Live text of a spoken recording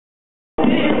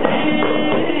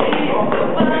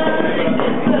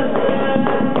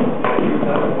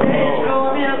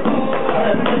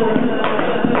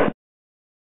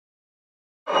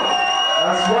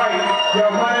That's right. Yo,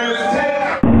 my name is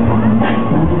Tate.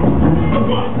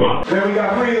 Then we got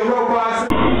Free the Robots.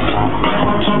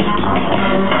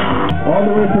 All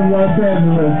the way from Los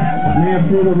Angeles, me and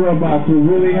Free the Robots. We're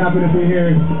really happy to be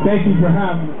here. Thank you for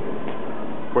having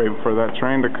us. Waiting for that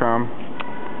train to come.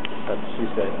 That's what she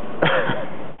said.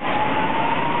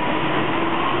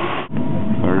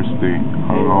 Thirsty,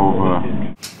 hungover.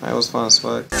 That was fun as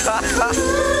fuck.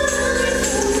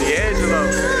 D'Angelo.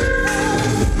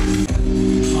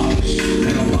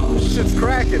 Shit's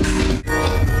cracking.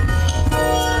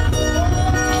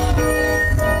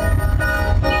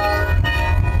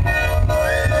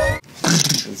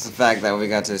 It's the fact that we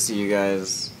got to see you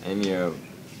guys in Europe.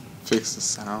 Fix the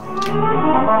sound.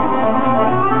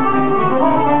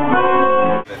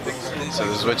 So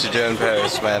this is what you do in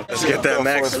Paris, man. Let's get that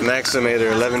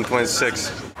maximator 11.6.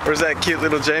 Where's that cute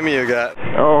little Jamie you got?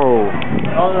 Oh.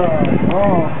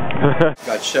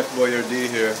 Got Chef Boyardee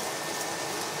here.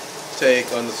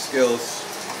 Take on the skills.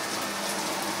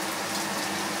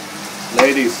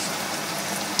 Ladies,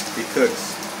 he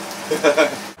cooks.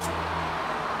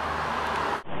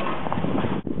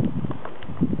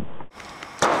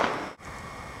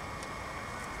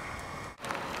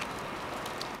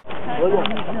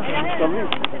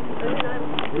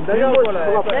 Ready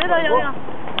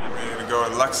to go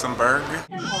to Luxembourg?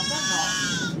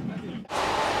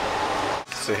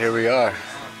 So here we are. I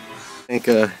think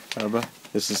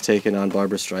this is taken on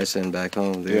Barbara Streisand back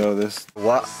home, dude. Yo, this.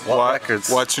 What records?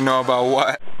 What you know about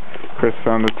what? Chris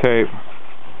found the tape.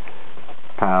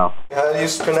 Pal. How do you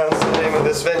pronounce the name of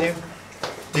this venue?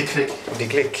 Die Klik. Die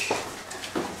Klik.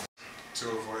 To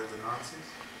avoid the Nazis?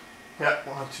 Yeah,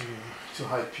 want to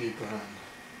hide people.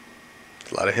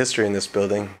 There's a lot of history in this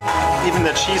building. Even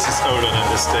the cheese is older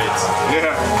than the States.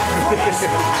 Yeah.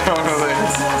 Totally.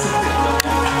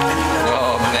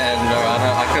 Oh man, no, I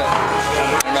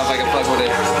don't know if I can fuck with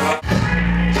it.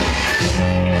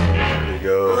 There you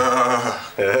go.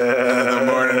 The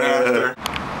morning after.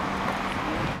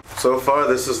 So far,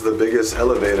 this is the biggest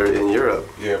elevator in Europe.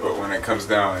 Yeah, but when it comes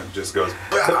down, it just goes.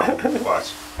 Pow!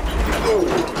 Watch.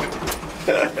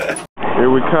 Here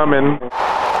we coming.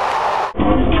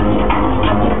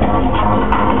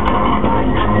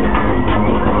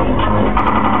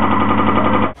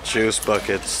 Juice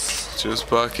buckets. Juice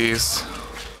buckies.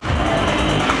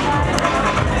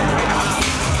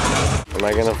 Am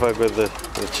I gonna fuck with the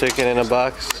chicken in a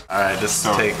box? Alright, just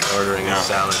take ordering a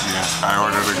salad. Yeah, I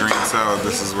ordered a green salad.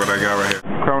 This is what I got right here.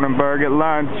 Cronenberg at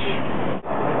lunch.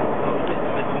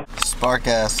 Spark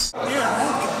ass.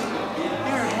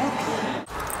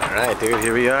 Alright, dude,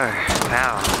 here we are.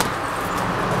 Wow.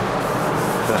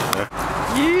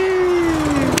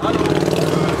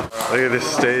 Look at this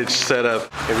stage setup.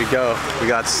 Here we go. We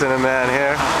got Cinnamon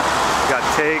here. We got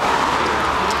Take.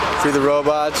 Free the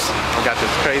Robots. We got this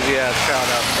crazy ass crowd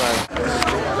out front.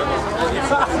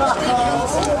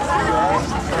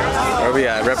 Where we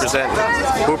at? Represent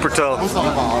Wuppertal.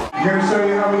 I'm gonna show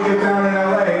you how we get down in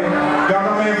LA. Got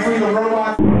my man Free the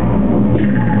Robot.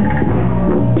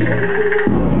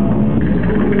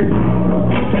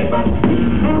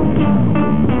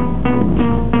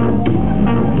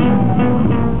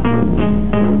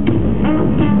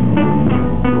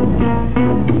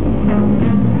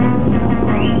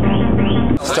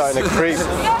 Starting to creep.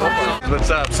 What's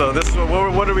up? So this is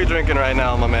what are we drinking right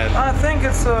now, my man? I think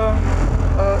it's a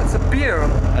beer.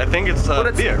 I think it's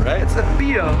a beer, right? It's a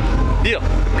beer. Beer.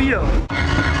 Beer.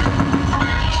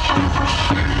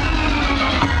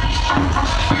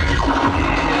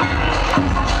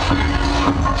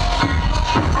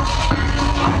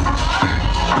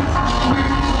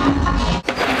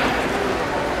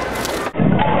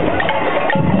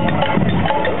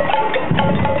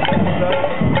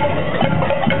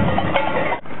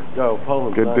 Go,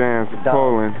 Poland. Good dance,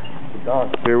 Poland.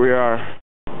 Here we are.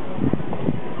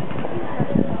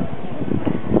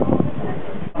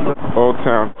 Old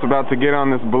Town. It's about to get on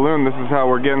this balloon. This is how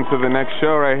we're getting to the next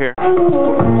show right here.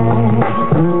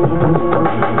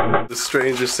 The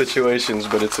strangest situations,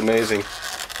 but it's amazing.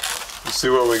 Let's see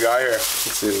what we got here.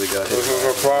 Let's see what we got here. This is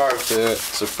a surprise. Yeah.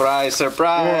 Surprise,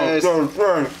 surprise!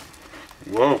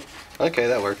 Whoa. Okay,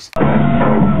 that works.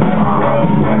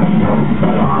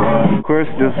 Chris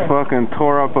just fucking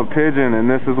tore up a pigeon, and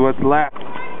this is what's left.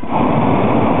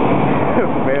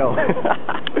 Fail.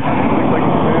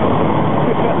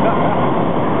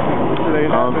 I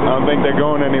don't think they're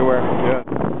going anywhere.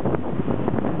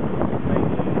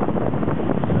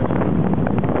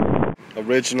 A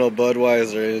original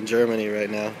Budweiser in Germany right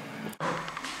now.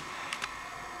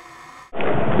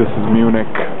 This is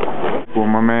Munich with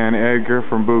my man Edgar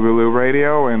from Boogaloo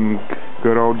Radio and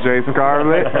good old Jay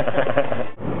Scarlett.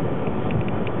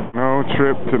 No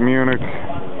trip to Munich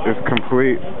is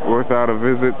complete without a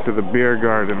visit to the beer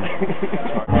garden.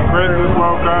 Chris just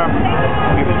woke up.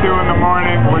 It's 2 in the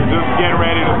morning. We're just getting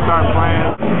ready to start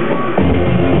playing.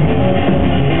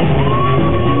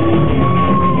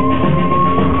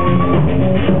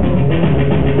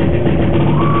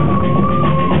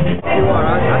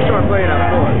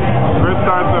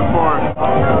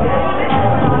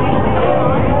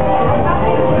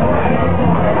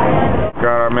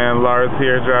 Lars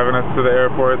here driving us to the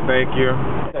airport, thank you.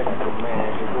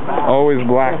 Always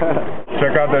black.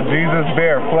 Check out the Jesus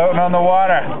beer floating on the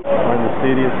water. We're in the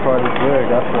seediest part of Zurich,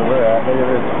 that's where we're at. Look at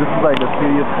this. This is like the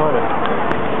seediest part.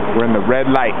 We're in the red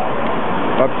light.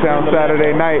 Uptown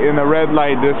Saturday night in the red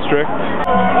light district.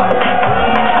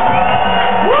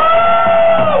 Woo!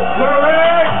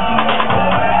 Zurich!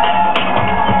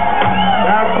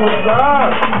 That's what's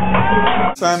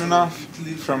up! Signing off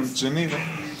from Geneva.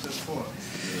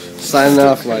 Signing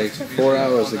off like 4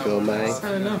 hours ago, man.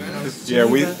 Yeah,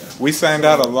 we signed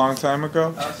out a long time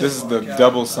ago. This is the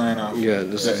double sign off. Yeah,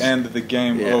 this the is end of the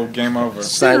game. Yeah. Oh, game over.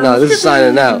 No, this is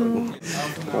signing out.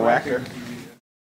 Whacker.